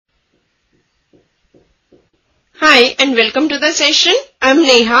Hi and welcome to the session. I'm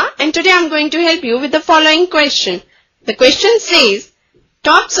Neha and today I'm going to help you with the following question. The question says,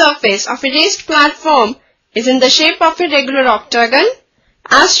 top surface of a raised platform is in the shape of a regular octagon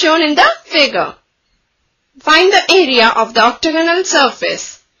as shown in the figure. Find the area of the octagonal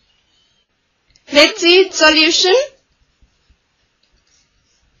surface. Let's see its solution.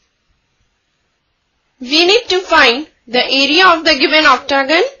 We need to find the area of the given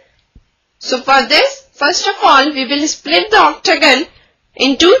octagon. So for this, first of all, we will split the octagon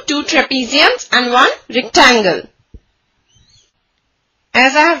into two trapeziums and one rectangle.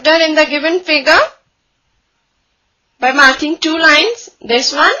 As I have done in the given figure, by marking two lines,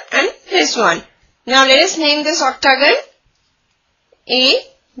 this one and this one. Now let us name this octagon A,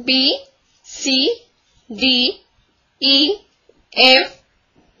 B, C, D, E, F,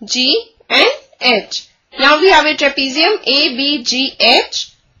 G and H. Now we have a trapezium A, B, G, H.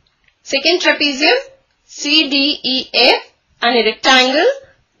 Second trapezium C, D, E, F and a rectangle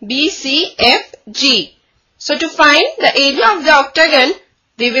B, C, F, G. So to find the area of the octagon,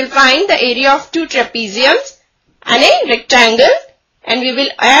 we will find the area of two trapeziums and a rectangle and we will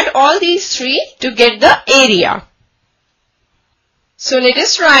add all these three to get the area. So let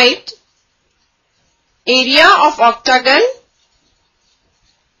us write area of octagon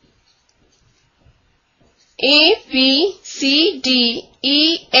A, B, C, D,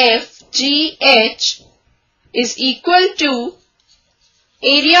 E, F, G, H is equal to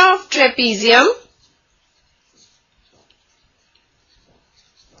area of trapezium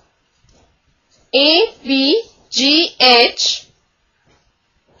A, B, G, H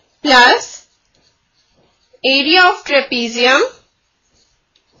plus area of trapezium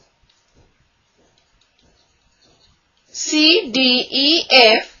C, D, E,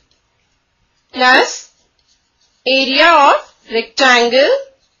 F plus area of rectangle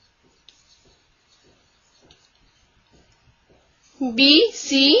B,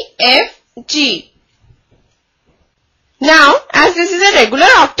 C, F, G. Now, as this is a regular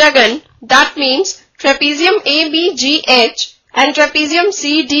octagon, that means trapezium A, B, G, H and trapezium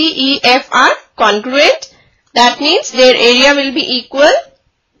C, D, E, F are congruent. That means their area will be equal.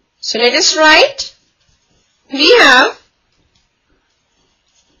 So let us write, we have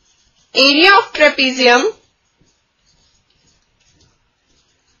area of trapezium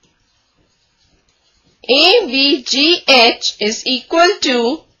A, B, G, H is equal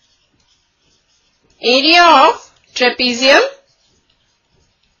to area of trapezium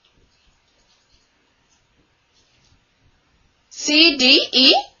C, D,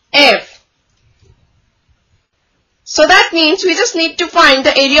 E, F. So that means we just need to find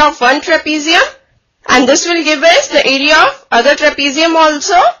the area of one trapezium and this will give us the area of other trapezium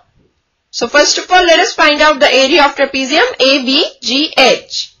also. So first of all, let us find out the area of trapezium A, B, G,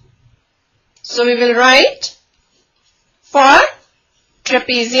 H. So we will write for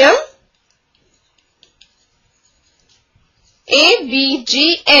trapezium A, B,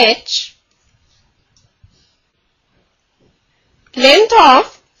 G, H, length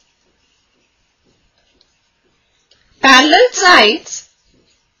of parallel sides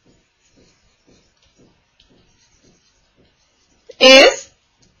is,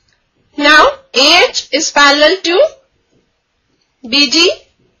 now AH is parallel to BG.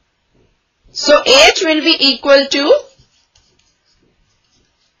 So H will be equal to,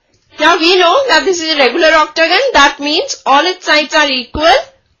 now we know that this is a regular octagon, that means all its sides are equal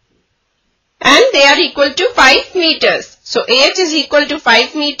and they are equal to 5 meters. So H is equal to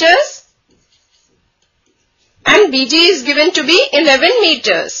 5 meters and BG is given to be 11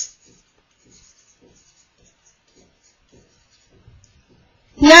 meters.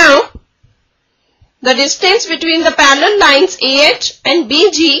 Now the distance between the parallel lines AH and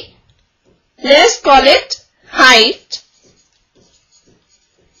BG, let us call it height,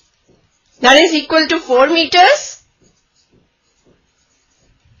 that is equal to 4 meters.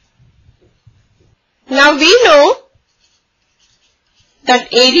 Now we know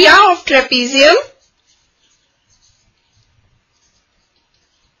that area of trapezium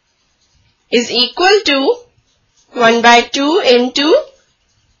is equal to 1 by 2 into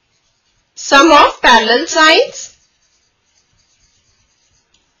sum of parallel sides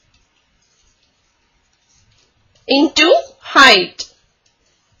into height,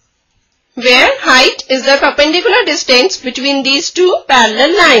 where height is the perpendicular distance between these two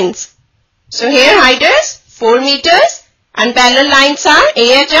parallel lines. So here height is 4 meters and parallel lines are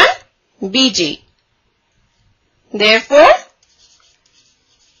AH and BG. Therefore,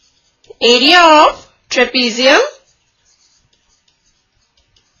 area of trapezium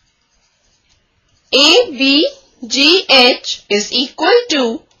ABGH is equal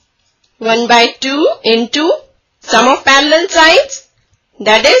to 1 by 2 into Sum of parallel sides,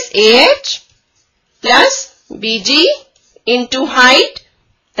 that is AH plus BG into height,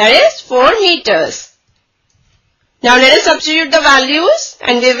 that is 4 meters. Now let us substitute the values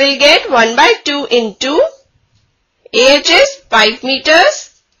and we will get 1 by 2 into AH is 5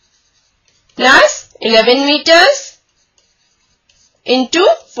 meters plus 11 meters into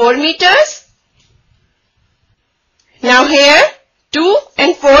 4 meters. Now here 2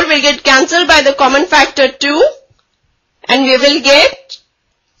 and 4 will get cancelled by the common factor 2 and we will get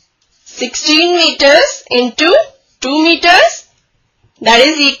 16 meters into 2 meters, that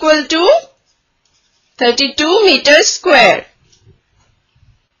is equal to 32 meters square.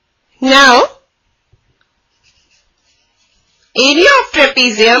 Now area of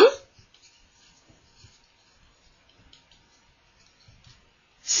trapezium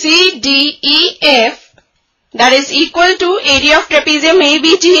CDEF, that is equal to area of trapezium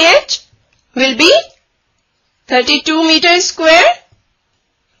ABGH, will be 32 meters square.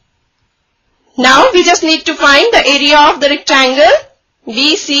 Now we just need to find the area of the rectangle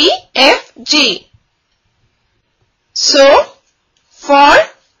BCFG. So for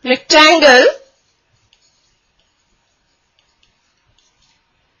rectangle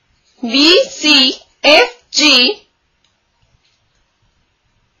BCFG,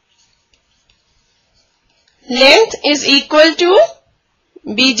 length is equal to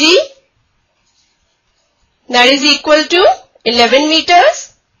BG, that is equal to 11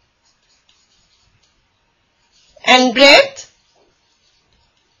 meters, and breadth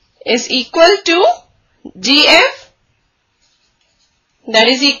is equal to GF, that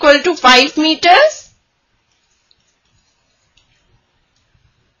is equal to 5 meters.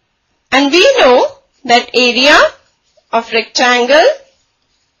 And we know that area of rectangle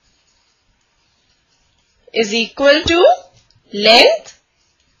is equal to length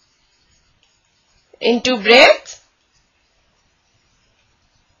into breadth.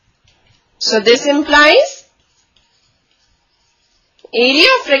 So this implies area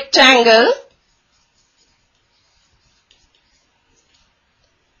of rectangle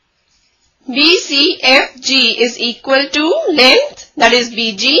BCFG is equal to length, that is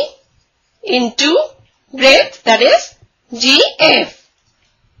BG, into breadth, that is GF.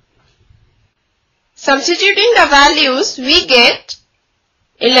 Substituting the values, we get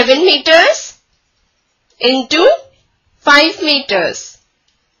 11 meters into 5 meters,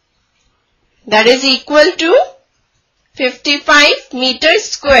 that is equal to 55 meters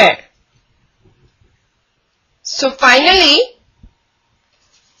square. So finally,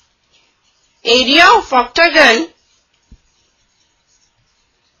 area of octagon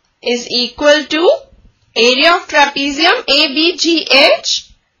is equal to area of trapezium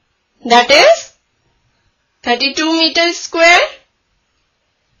ABGH, that is 32 meters square,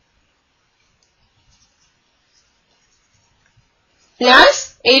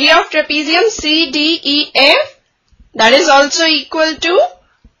 plus area of trapezium CDEF, that is also equal to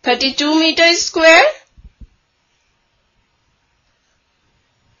 32 meters square,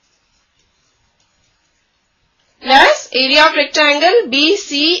 plus area of rectangle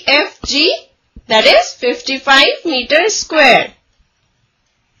BCFG, that is 55 meters square.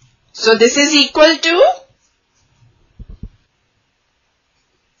 So this is equal to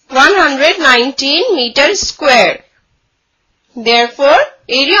 119 meters square. Therefore,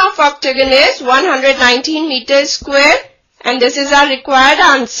 area of octagon is 119 meters square, and this is our required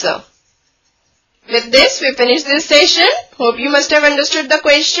answer. With this, we finish this session. Hope you must have understood the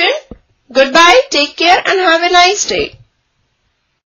question. Goodbye, take care and have a nice day.